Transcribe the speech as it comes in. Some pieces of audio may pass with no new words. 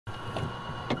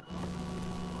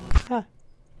Hi.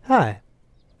 Hi.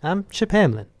 I'm Chip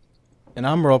Hamlin. And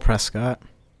I'm Earl Prescott.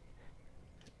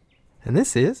 And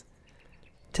this is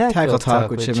Tackle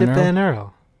Talk with Chip and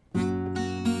Earl.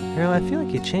 Earl, I feel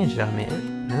like you changed it on me.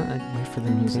 No, I Wait for the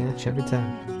music. every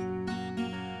time.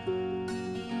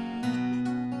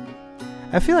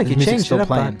 I feel like The you music's changed still it up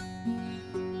playing.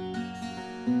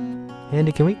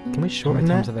 Andy, can we How many shorten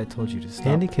times that? have I told you to stop?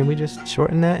 Andy, can we just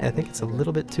shorten that? I think it's a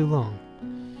little bit too long.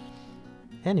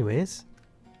 Anyways,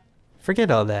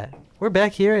 forget all that. We're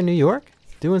back here in New York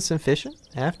doing some fishing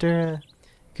after a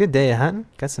good day of hunting.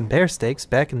 Got some bear steaks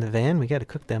back in the van. We got to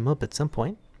cook them up at some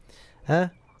point.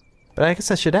 But I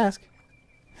guess I should ask,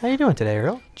 how you doing today,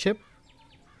 Earl? Chip.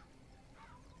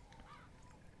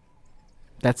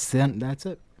 That's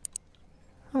it.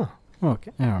 Oh,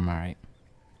 Okay. Oh, I'm alright.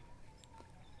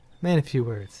 man, a few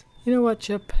words. You know what,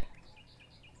 Chip?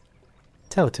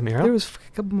 Tell it to me, Earl. There was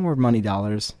a couple more money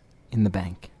dollars in the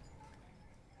bank.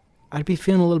 I'd be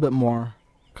feeling a little bit more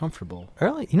comfortable.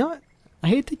 Earl, you know what? I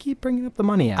hate to keep bringing up the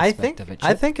money aspect of it, Chip.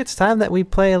 I think it's time that we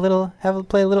play a little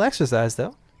exercise,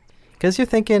 though, because you're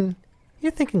thinking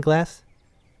glass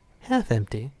half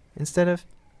empty instead of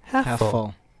half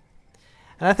full.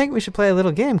 And I think we should play a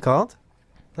little game called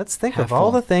Let's Think Half of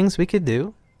All Full. the Things We Could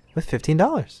Do with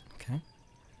 $15. Okay.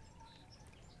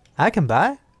 I can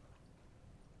buy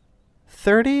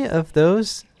 30 of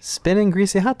those spinning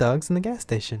greasy hot dogs in the gas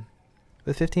station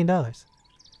with $15.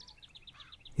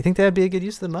 You think that would be a good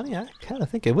use of the money? I kind of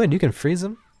think it would. You can freeze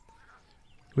them.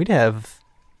 We'd have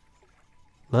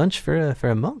lunch for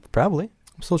a month, probably.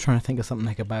 I'm still trying to think of something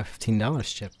I could buy for $15,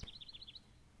 Chip.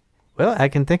 Well, I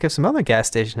can think of some other gas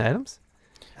station items.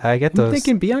 I get I'm those.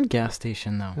 thinking beyond gas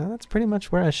station, though. Well, that's pretty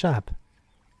much where I shop.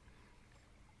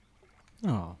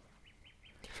 Oh.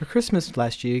 For Christmas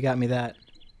last year, you got me that.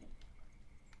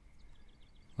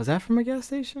 Was that from a gas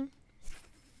station?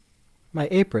 My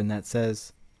apron that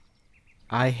says,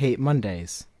 I hate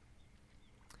Mondays.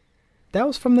 That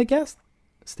was from the gas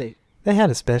station. They had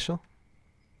a special.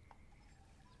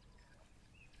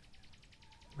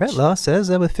 Red Law says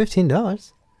that with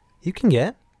 $15, you can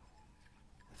get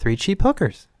 3 cheap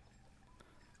hookers.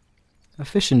 A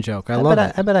fishing joke. I love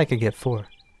it. I bet I could get 4.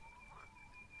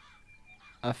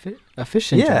 A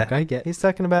fishing joke. I get. He's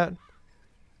talking about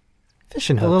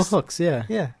fishing hooks. The little hooks, yeah.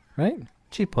 Yeah, Right?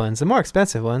 cheap ones. The more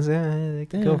expensive ones, they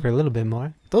can go Yeah. for a little bit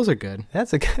more. Those are good.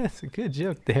 That's a good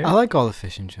joke there. I like all the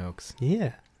fishing jokes.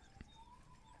 Yeah.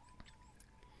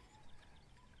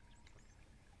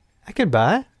 I could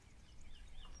buy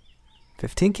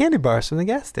 15 candy bars from the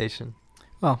gas station.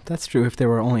 Well, that's true if they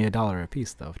were only $1 a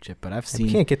piece, though, Chip. But I've You seen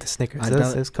can't get the Snickers.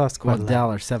 $1 Those cost quite a lot.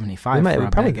 $1.75 We might- for we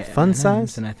a probably bag get of fun M&Ms,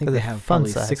 size, and I think for they the have fun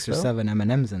probably size, 6 or though. 7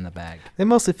 M&Ms in the bag. They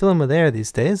mostly fill them with air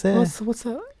these days. What's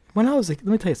that? When I was let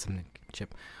me tell you something,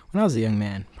 Chip. When I was a young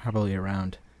man, probably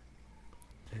around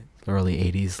the early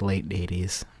 80s, late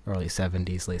 80s, early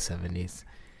 70s, late 70s,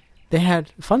 they had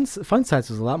fun size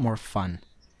was a lot more fun.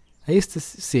 I used to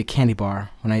see a candy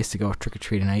bar when I used to go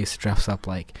trick-or-treating. I used to dress up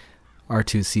like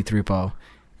R2-C3PO,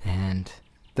 and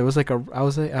there was like I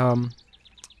was a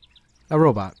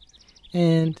robot,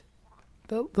 and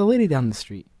the lady down the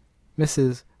street,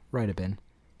 Mrs. Rightabin,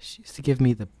 she used to give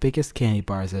me the biggest candy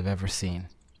bars I've ever seen.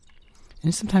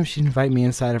 And sometimes she'd invite me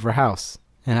inside of her house,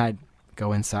 and I'd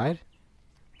go inside.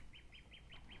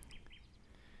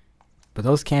 But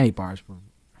those candy bars were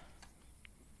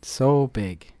so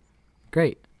big.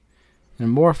 Great. And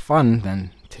more fun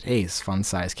than today's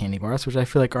fun-size candy bars, which I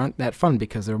feel like aren't that fun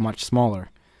because they're much smaller.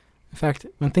 In fact,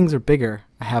 when things are bigger,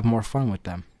 I have more fun with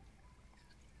them.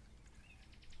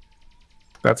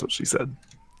 That's what she said.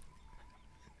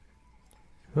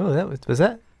 Oh, was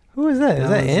that? Who was that? Is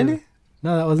that was, Andy?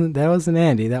 No, that wasn't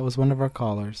Andy. That was one of our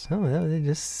callers. Oh, well, they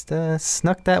just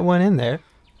snuck that one in there.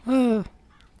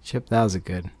 Chip, that was a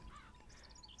good.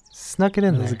 Snuck it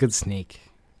in That there. was a good sneak.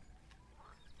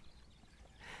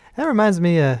 That reminds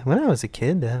me, when I was a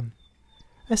kid,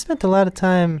 I spent a lot of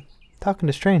time talking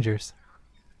to strangers.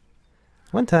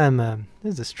 One time, there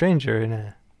was a stranger in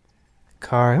a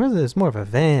car. It was more of a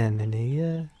van, and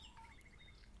he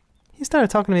started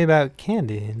talking to me about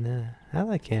candy, and I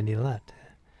like candy a lot.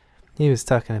 He was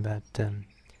talking about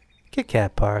Kit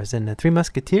Kat bars and the Three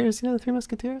Musketeers. You know the Three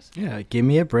Musketeers? Yeah, give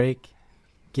me a break.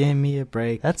 Give me a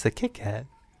break. That's a Kit Kat.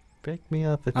 Break me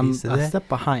off a I'm piece of a that step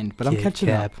behind, but I'm Kit catching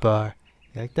Kat up. bar.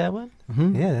 You like that one?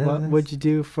 Mm-hmm. Yeah, What that's- would you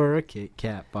do for a Kit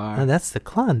Kat bar? Oh, that's the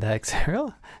Klondikes,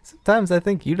 Earl. Sometimes I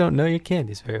think you don't know your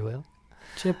candies very well.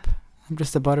 Chip, I'm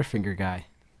just a Butterfinger guy.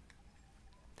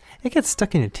 It gets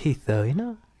stuck in your teeth, though, you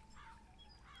know?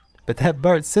 But that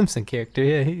Bart Simpson character,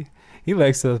 yeah, he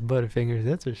likes those Butterfingers,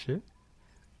 that's for sure.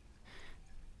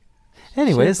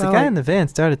 Anyways, Chip, the I guy like- in the van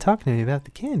started talking to me about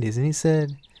the candies, and he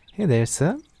said, "Hey there,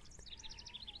 son.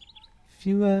 If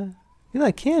you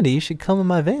like candy, you should come in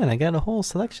my van. I got a whole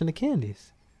selection of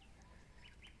candies."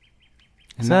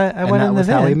 And So that, I and went that in the was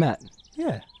how we van. met.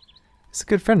 Yeah. It's a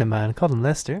good friend of mine. I called him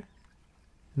Lester.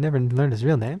 Never learned his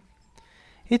real name.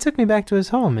 He took me back to his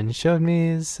home and showed me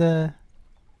his, he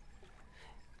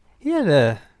had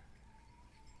a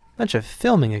bunch of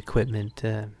filming equipment.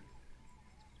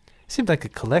 Seemed like a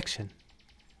collection.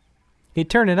 He'd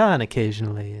turn it on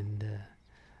occasionally, and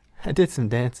I did some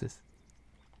dances.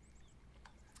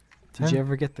 Did you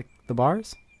ever get the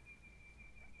bars?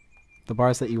 The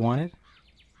bars that you wanted?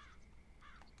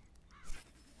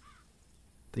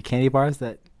 The candy bars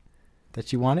that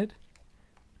you wanted?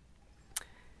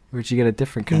 Or did you get a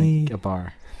different kind of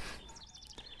bar?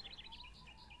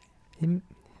 He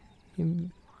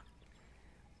made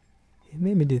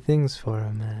me do things for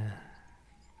him.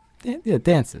 Yeah,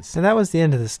 dances. And that was the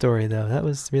end of the story, though. That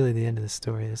was really the end of the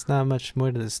story. There's not much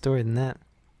more to the story than that.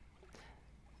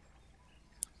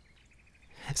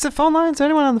 Is it phone lines? Is there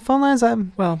anyone on the phone lines?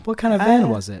 Well, what kind of van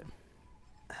was it?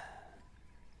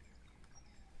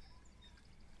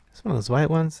 It's one of those white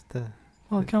ones.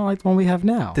 Well, kind of like the one we have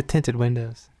now. The tinted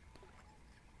windows.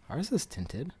 Ours is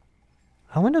tinted.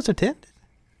 Our windows are tinted?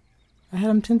 I had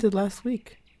them tinted last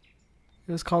week.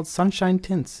 It was called Sunshine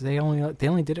Tints. They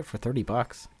only did it for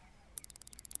 $30.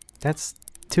 That's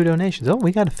 2 donations. Oh,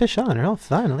 we got a fish on, Earl.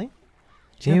 Finally.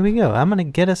 Yep. Here we go. I'm gonna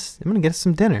get us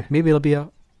some dinner. Maybe it'll be a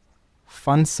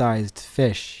fun-sized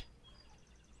fish.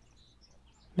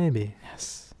 Maybe.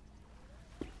 Yes.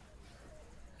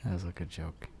 That was a good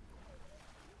joke.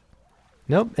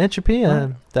 Nope. Entropy.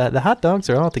 What? The hot dogs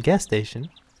are all at the gas station.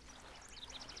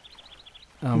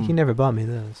 He Um, never bought me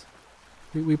those.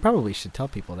 we probably should tell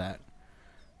people that.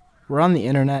 We're on the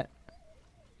internet,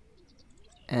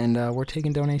 and we're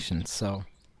taking donations, so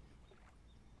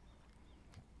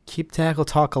keep Tackle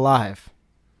Talk alive.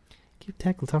 Keep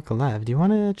Tackle Talk alive. Do you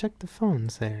want to check the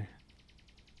phones there?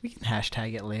 We can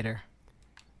hashtag it later.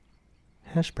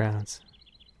 Hash browns.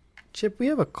 Chip, we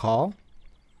have a call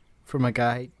from a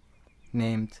guy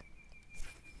named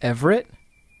Everett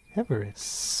Everett.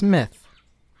 Smith.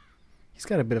 He's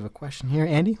got a bit of a question here.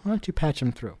 Andy, why don't you patch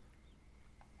him through?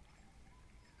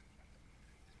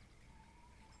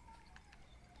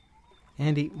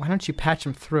 Andy, why don't you patch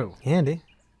him through? Andy.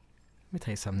 Let me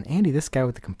tell you something. Andy, this guy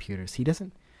with the computers, he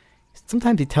doesn't...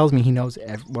 Sometimes he tells me he knows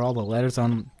what all the letters on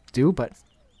them do, but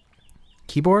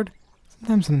keyboard,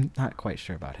 sometimes I'm not quite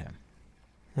sure about him.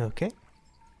 Okay.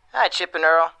 Hi, Chip and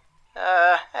Earl.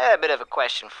 I had a bit of a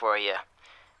question for you.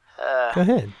 Go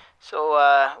ahead. So,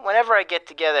 whenever I get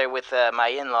together with my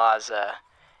in-laws,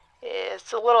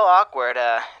 it's a little awkward.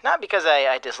 Not because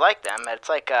I dislike them. It's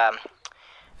like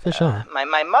Fish on.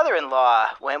 my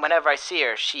mother-in-law. Whenever I see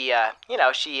her, she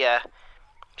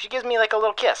gives me like a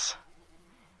little kiss.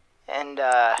 And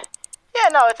yeah,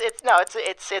 no,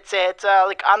 it's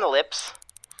like on the lips,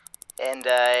 and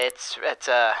it's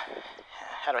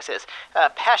how do I say this?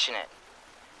 Passionate.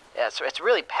 Yeah, it's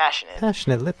really passionate.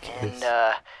 Passionate lip kiss. And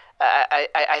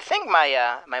I think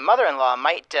my mother-in-law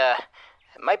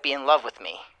might be in love with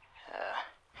me,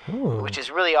 Ooh. which is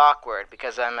really awkward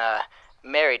because I'm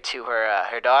married to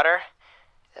her daughter.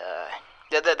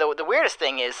 The weirdest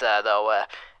thing is though,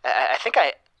 I think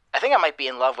I might be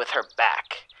in love with her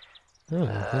back. Oh,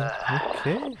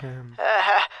 okay.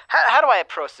 How do I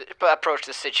approach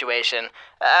this situation?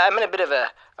 I'm in a bit of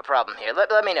a problem here.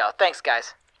 Let me know. Thanks,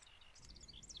 guys.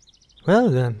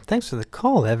 Well, thanks for the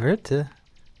call, Everett.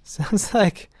 Sounds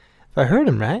like, if I heard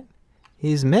him right,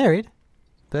 he's married,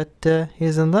 but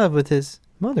he's in love with his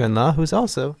mother-in-law, who's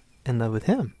also in love with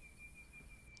him.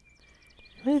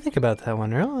 What do you think about that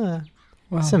one, Earl?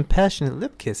 Well, Some passionate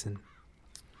lip kissing.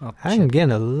 well, I'm Chip,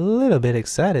 getting a little bit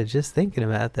excited just thinking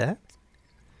about that.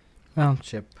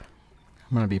 Chip,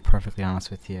 I'm going to be perfectly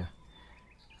honest with you.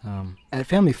 At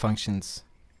family functions,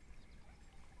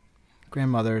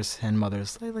 grandmothers and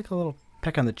mothers, they like a little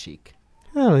peck on the cheek.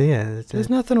 Oh, yeah. It's There's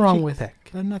a nothing wrong cheek with peck.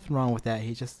 There's nothing wrong with that.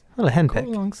 He just little hen go peck.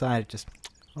 alongside, just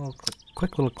a little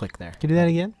quick little click there. Can you do that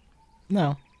again?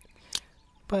 No,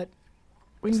 but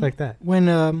when, Just like that. when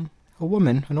a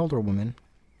woman, an older woman,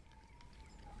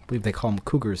 I believe they call them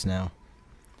cougars now,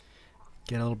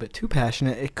 get a little bit too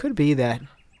passionate, it could be that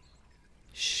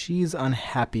she's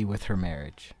unhappy with her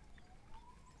marriage,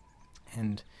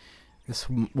 and this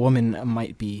woman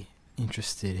might be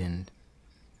interested in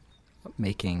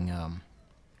making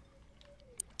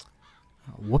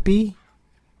whoopee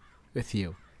with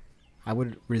you. I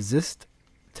would resist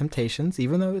temptations,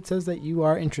 even though it says that you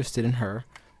are interested in her,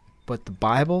 but the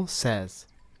Bible says,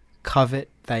 covet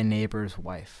thy neighbor's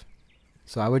wife.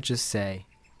 So I would just say,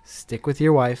 stick with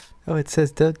your wife. Oh, it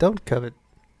says don't covet.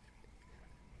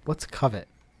 What's covet?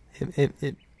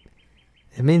 It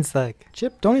means like,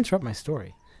 Chip, don't interrupt my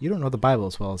story. You don't know the Bible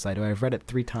as well as I do. I've read it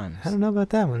 3 times. I don't know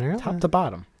about that one, Earl. Top to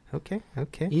bottom. Okay.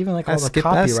 Even like I all the skip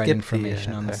copyright the,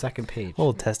 information on the second page.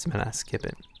 Old Testament, I skip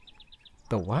it.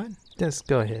 The what? Just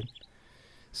go ahead.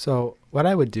 So what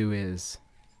I would do is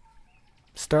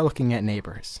start looking at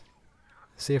neighbors.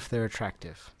 See if they're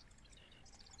attractive.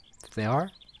 If they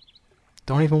are,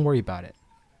 don't even worry about it.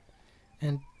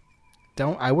 And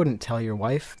I wouldn't tell your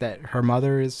wife that her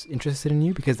mother is interested in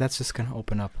you, because that's just going to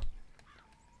open up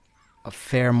a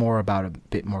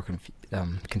bit more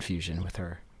confusion with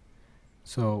her.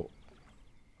 So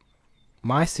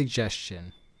my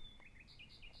suggestion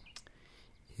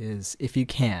is, if you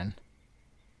can,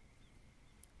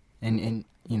 and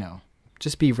you know,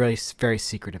 just be very, very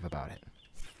secretive about it.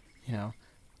 You know,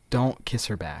 don't kiss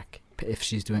her back if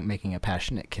she's making a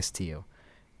passionate kiss to you.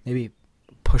 Maybe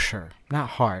push her, not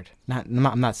hard.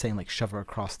 I'm not saying like shove her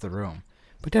across the room,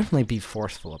 but definitely be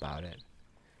forceful about it.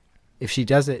 If she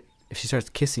starts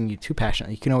kissing you too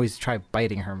passionately, you can always try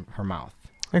biting her mouth.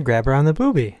 Or grab her on the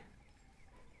boobie.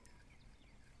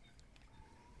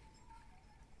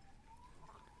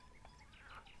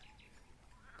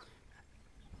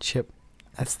 Chip,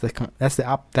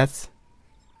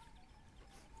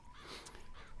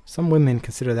 some women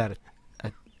consider that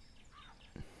a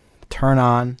turn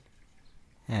on,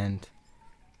 and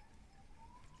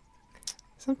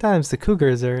Sometimes the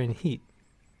cougars are in heat.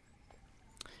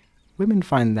 women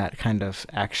find that kind of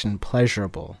action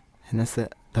pleasurable, and that's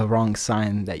the wrong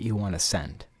sign that you want to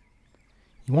send.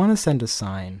 You want to send a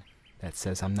sign that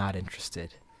says, I'm not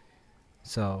interested.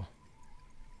 So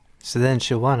then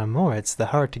she'll want them more. It's the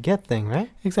hard to get thing,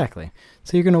 right? exactly.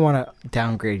 So you're going to want to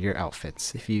downgrade your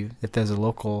outfits. If there's a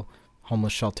local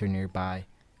homeless shelter nearby,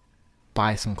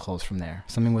 buy some clothes from there,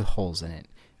 something with holes in it.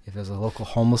 If there's a local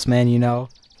homeless man you know,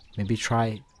 maybe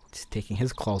try taking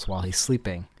his clothes while he's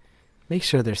sleeping. Make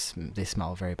sure they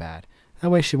smell very bad. That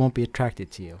way she won't be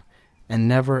attracted to you. And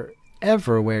never,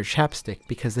 ever wear chapstick,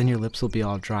 because then your lips will be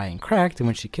all dry and cracked, and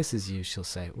when she kisses you, she'll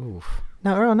say, oof.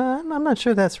 Now, Earl, no, I'm not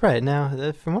sure that's right.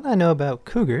 Now, from what I know about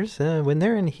cougars, when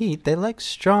they're in heat, they like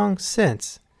strong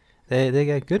scents. They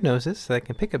got good noses, so they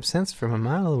can pick up scents from a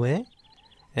mile away.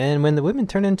 And when the women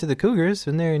turn into the cougars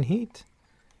when they're in heat,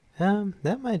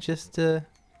 that might just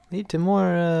lead to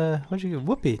more,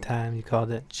 whoopee time, you called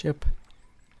it. Chip,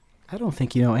 I don't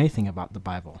think you know anything about the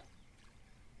Bible.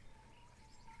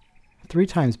 3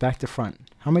 times back to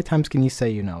front. How many times can you say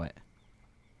you know it?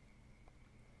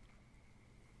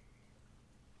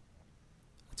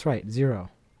 That's right, 0.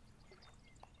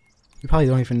 You probably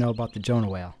don't even know about the Jonah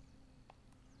whale.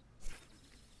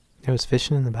 There was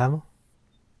fishing in the Bible?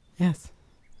 Yes.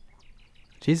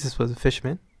 Jesus was a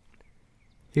fisherman.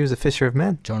 He was a fisher of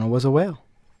men. Jonah was a whale.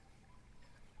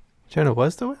 Jonah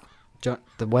was the whale?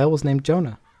 The whale was named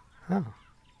Jonah. Oh.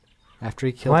 After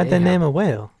he killed Why'd Ahab. they name a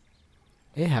whale?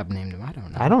 Ahab named him, I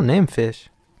don't know. I don't name fish.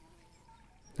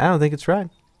 I don't think it's right.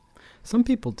 Some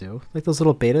people do. Like those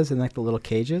little betas in like the little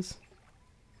cages.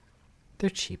 They're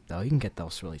cheap though. You can get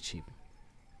those really cheap.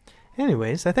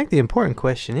 Anyways, I think the important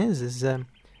question is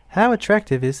how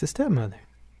attractive is the stepmother?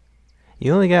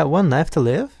 You only got one life to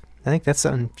live? I think that's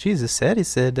something Jesus said. He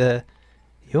said,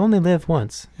 you only live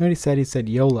once. You know what he said? He said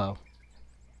YOLO.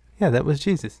 Yeah, that was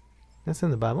Jesus. That's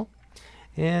in the Bible.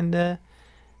 And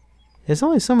there's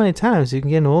only so many times you can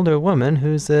get an older woman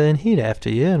who's in heat after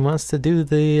you and wants to do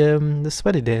the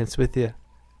sweaty dance with you.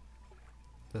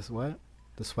 This what?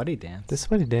 The sweaty dance? The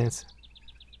sweaty dance.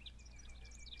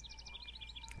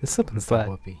 The slip and slide.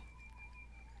 Whoopee.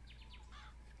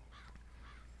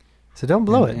 So don't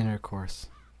blow it. Intercourse.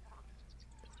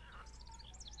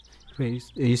 Wait,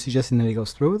 are you suggesting that he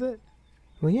goes through with it?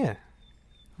 Well, yeah.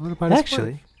 What about his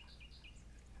Actually, wife?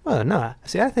 well, no.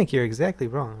 See, I think you're exactly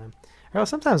wrong. Earl,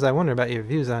 sometimes I wonder about your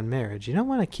views on marriage. You don't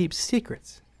want to keep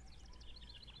secrets.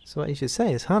 So what you should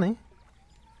say is, honey,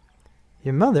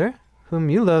 your mother,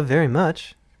 whom you love very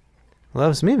much,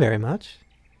 loves me very much,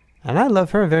 and I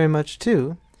love her very much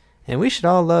too, and we should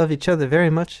all love each other very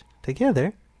much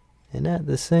together and at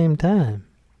the same time.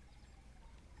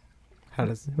 How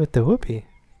does... With the whoopee.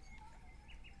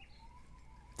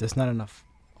 There's not enough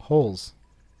holes.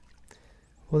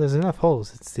 Well, there's enough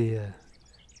holes. It's the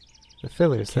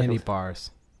fillers. Candy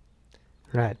bars.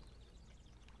 Right.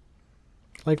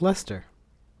 Like Lester.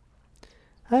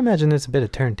 I imagine there's a bit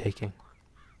of turn taking.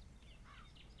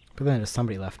 But then there's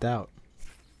somebody left out.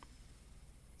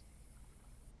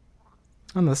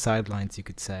 On the sidelines, you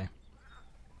could say.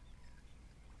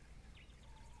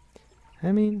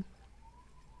 I mean,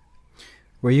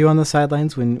 Were you on the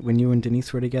sidelines when you and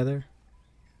Denise were together?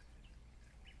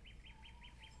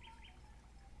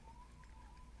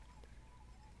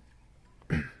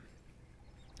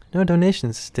 No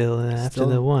donations still after Still?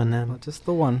 the one. Well, just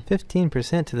the one.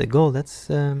 15% to the goal. That's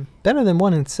better than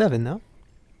 1 in 7, though.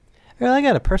 Earl, I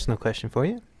got a personal question for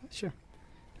you. Sure.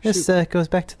 This goes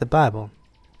back to the Bible.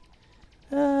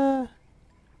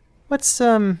 What's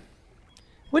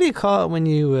what do you call it when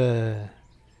you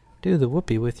do the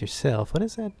whoopee with yourself? What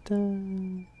is that?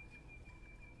 Is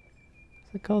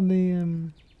it called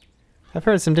the I've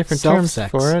heard some different terms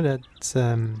Self-sex. for it. It's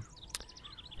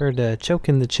heard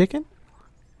choking the chicken,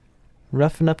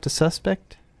 roughing up the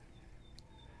suspect.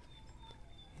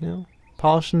 You know,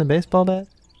 polishing the baseball bat.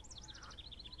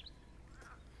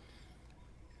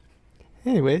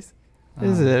 Anyways,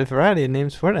 there's a variety of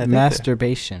names for it. I think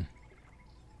Masturbation.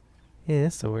 yeah,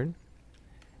 that's the word.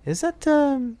 Is that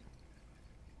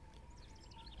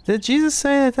did Jesus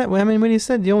say it that way? I mean, when he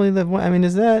said you only live one, I mean,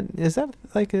 is that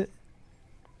like a?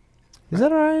 Is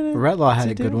that alright? Retlaw had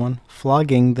to a good do? one.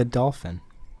 Flogging the dolphin.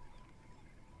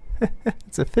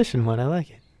 It's a fishing one. I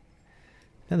like it.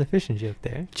 Another fishing joke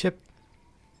there. Chip,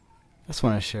 I just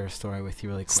want to share a story with you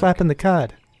really quick. Slapping the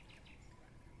cod.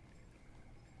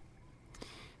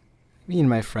 Me and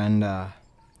my friend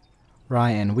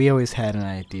Ryan, we always had an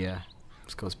idea.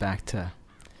 This goes back to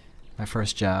my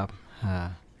first job.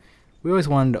 We always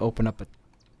wanted to open up a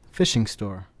fishing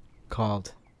store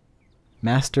called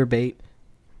Masturbate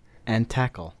and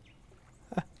Tackle.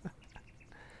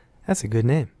 That's a good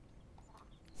name.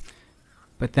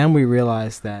 But then we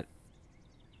realized that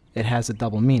it has a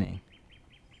double meaning.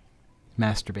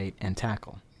 Masturbate and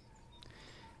tackle.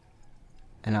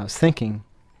 And I was thinking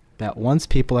that once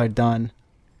people are done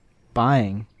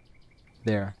buying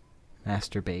their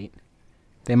masturbate,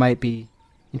 they might be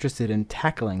interested in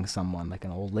tackling someone, like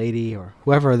an old lady or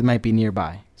whoever that might be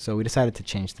nearby. So we decided to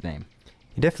change the name.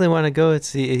 You definitely want to go.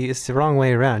 It's the wrong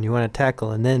way around. You want to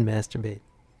tackle and then masturbate.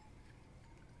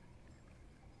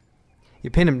 You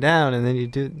pin them down and then you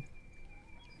do.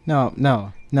 No.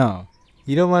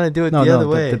 You don't want to do it No, the other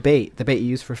way. The bait you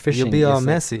use for fishing. You'll be all is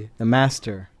messy. The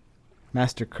master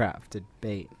crafted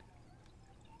bait.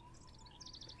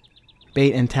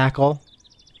 Bait and tackle,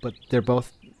 but they're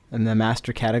both in the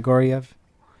master category of.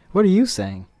 What are you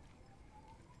saying?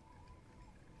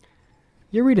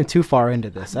 You're reading too far into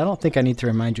this. I don't think I need to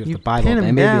remind you of You the Bible. pin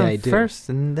them Maybe down I do. first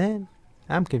and then.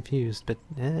 I'm confused, but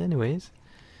anyways.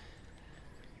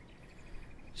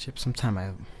 Chip, sometime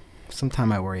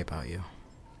I worry about you.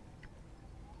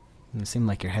 And it seemed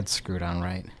like your head's screwed on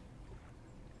right.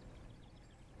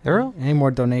 Earl, Any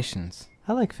more donations?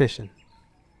 I like fishing.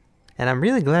 And I'm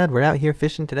really glad we're out here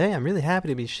fishing today. I'm really happy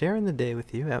to be sharing the day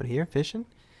with you out here fishing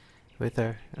with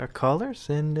our callers,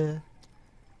 and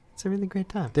it's a really great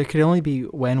time. There could only be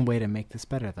one way to make this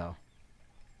better, though.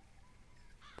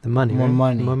 The money, More right?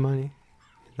 money. More money.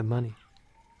 The money.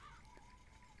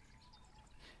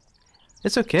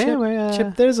 It's okay.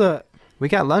 Chip, there's a... We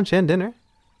got lunch and dinner.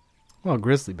 Well,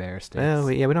 grizzly bear states. Well,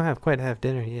 we don't have quite have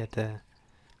dinner yet.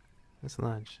 It's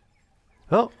lunch.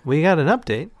 Oh, we got an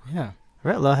update. Yeah.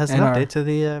 Retlaw has an And our- update to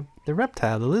the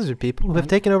reptile, the lizard people who have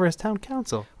taken over as town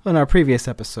council. Well, in our previous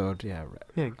episode, yeah.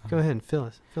 Yeah, go ahead and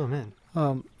fill them in.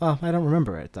 I don't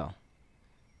remember it, though.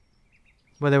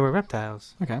 Well, they were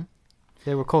reptiles. Okay.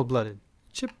 They were cold-blooded.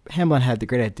 Chip Hamlin had the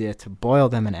great idea to boil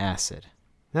them in acid.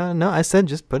 No, I said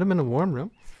just put them in a warm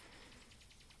room.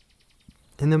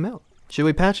 And they'll melt. Should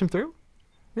we patch him through?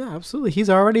 Yeah, absolutely. He's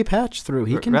already patched through.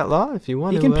 He can. Retlaw, if you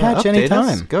want he to can patch update us,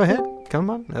 anytime. go ahead. Come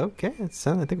on. Okay. I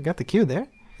think we got the cue there.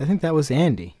 I think that was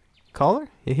Andy. Caller,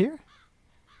 you here?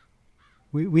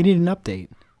 We need an update.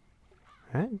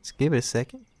 All right, let's give it a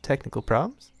second. Technical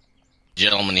problems.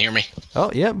 Gentlemen, hear me?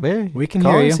 Oh, yeah, We can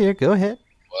hear Caller's you. here. Go ahead.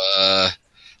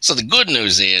 So the good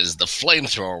news is the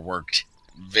flamethrower worked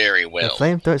very well. The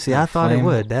flamethrower. See, I The thought it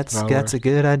would. That's flamethrower a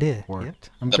good idea. Worked. Yep.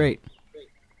 I'm The- great.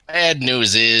 Bad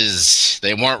news is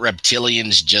they weren't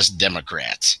reptilians, just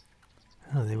Democrats.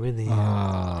 Oh, they were the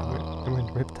they were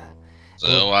the reptile.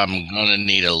 So I'm gonna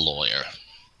need a lawyer.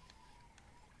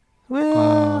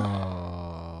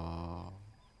 Well,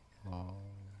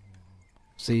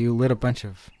 So you lit a bunch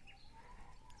of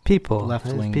people.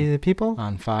 left-wing People?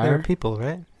 on They were fire? people,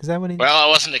 right? Is that what he... Well, I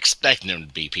wasn't expecting them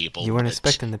to be people. You weren't but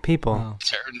expecting the people. Oh.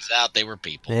 Turns out they were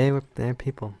people. They're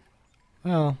people.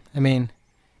 Well, I mean,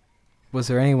 was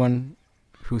there anyone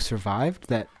who survived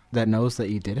that knows that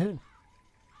you did it?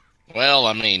 Well,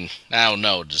 I mean, I don't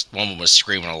know. Just one was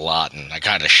screaming a lot, and I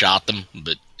kind of shot them,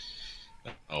 but I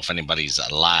don't know if anybody's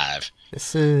alive.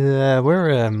 This is,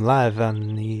 we're live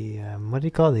on the, what do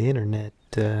you call the internet?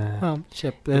 Well,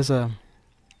 Chip, there's a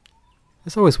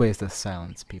There's always ways to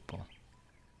silence people.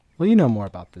 Well, you know more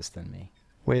about this than me.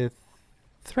 With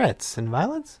threats and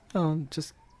violence? Oh,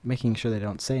 just making sure they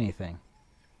don't say anything.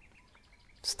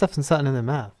 Stuffing something in their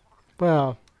mouth.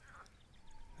 Well,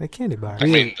 Like candy bars. I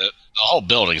mean, the whole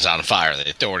building's on fire. The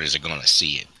authorities are going to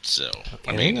see it. So, I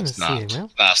they're mean, gonna it's see not, it,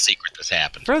 well. not a secret this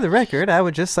happened. For the record, I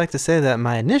would just like to say that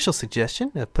my initial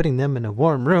suggestion of putting them in a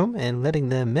warm room and letting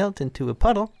them melt into a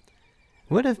puddle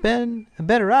would have been a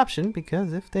better option,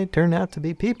 because if they turn out to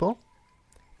be people,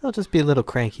 they'll just be a little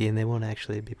cranky and they won't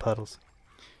actually be puddles.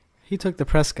 he took the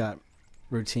Prescott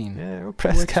routine, Yeah, which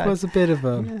Prescott. was a bit of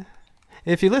a... Yeah.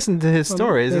 If you listen to his Well,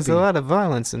 stories, there's a maybe. lot of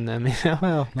violence in them, you know?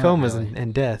 Well, not Comas really.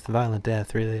 and death, violent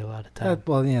death, really a lot of time.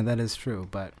 Well, yeah, that is true,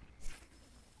 but...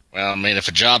 Well, I mean, if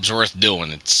a job's worth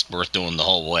doing, it's worth doing the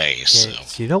whole way. So, Yeah,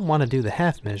 so you don't want to do the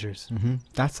half measures.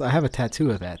 I have a tattoo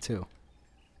of that, too.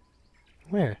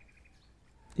 Where?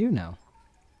 You know.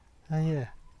 Oh, yeah.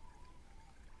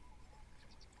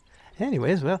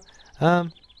 Anyways, well,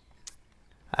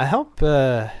 I hope,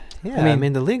 I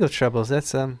mean, the legal troubles,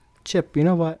 that's, Chip, you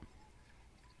know what?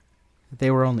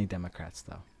 They were only Democrats,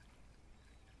 though.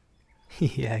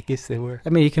 yeah, I guess they were. I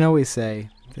mean, you can always say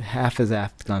half is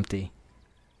half empty.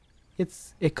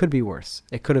 It could be worse.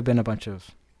 It could have been a bunch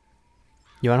of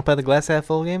You want to play the glass half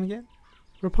full game again?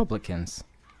 Republicans.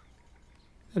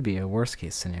 That'd be a worst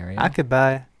case scenario. I could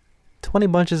buy 20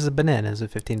 bunches of bananas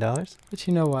with $15. But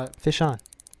you know what? Fish on.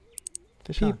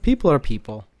 Fish on. People are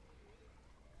people.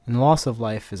 And loss of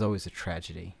life is always a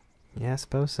tragedy. Yeah, I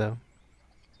suppose so.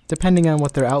 Depending on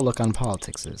what their outlook on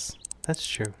politics is. That's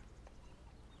true.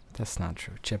 That's not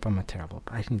true. Chip, I'm a terrible...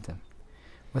 I need to...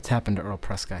 What's happened to Earl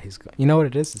Prescott? You know what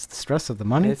it is? It's the stress of the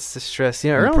money. It's the stress.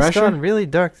 You know, The Earl's pressure? gone really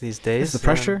dark these days. It's the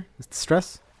pressure. It's the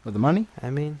stress of the money. I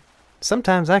mean,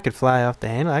 sometimes I could fly off the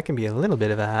handle. I can be a little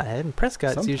bit of a hothead, and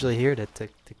Prescott's Sometimes. usually here to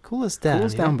cool us down. Cool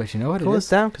us you know? down, but you know what Cool it us is?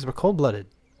 down because we're cold-blooded.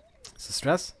 It's the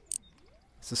stress.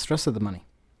 It's the stress of the money.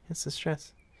 It's the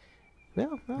stress.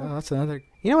 Well, Oh, that's another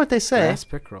you know what they say? grass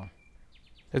pickerel.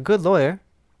 A good lawyer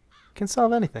can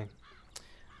solve anything.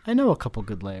 I know a couple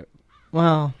good lawyers.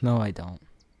 Well, no, I don't.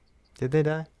 Did they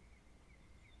die?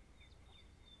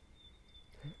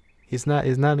 He's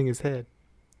nodding his head.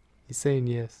 He's saying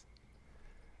yes.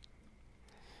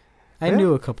 I Yeah.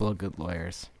 knew a couple of good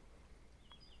lawyers.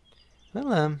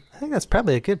 Well, I think that's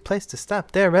probably a good place to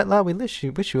stop there, Retlaw. We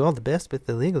wish you all the best with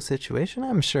the legal situation.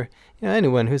 I'm sure,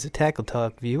 anyone who's a Tackle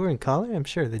Talk viewer and caller, I'm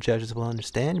sure the judges will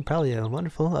understand. You're probably a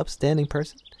wonderful, upstanding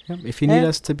person. Yep. If you need And-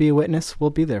 us to be a witness, we'll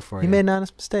be there for You you. made an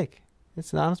honest mistake.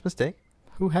 It's an honest mistake.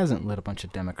 Who hasn't lit a bunch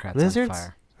of Democrats Lizards on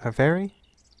fire? are very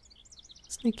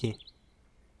sneaky,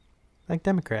 like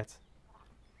Democrats.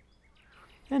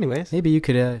 Anyways, Maybe you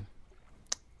could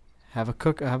have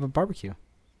a barbecue.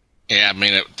 yeah, I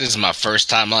mean, this is my first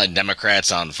time lighting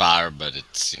Democrats on fire, but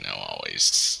it's,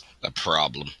 always a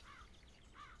problem.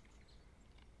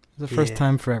 It's the first Yeah.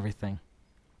 time for everything.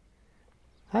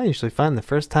 I usually find the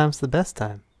first time's the best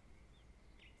time.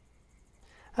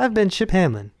 I've been Chip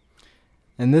Hamlin,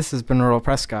 And this has been Earl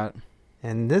Prescott.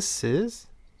 and this is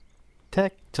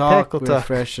Talk Tackle with Talk.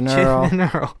 Fresh and Chip Earl. and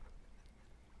Earl.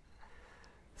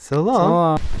 So So long.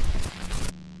 long.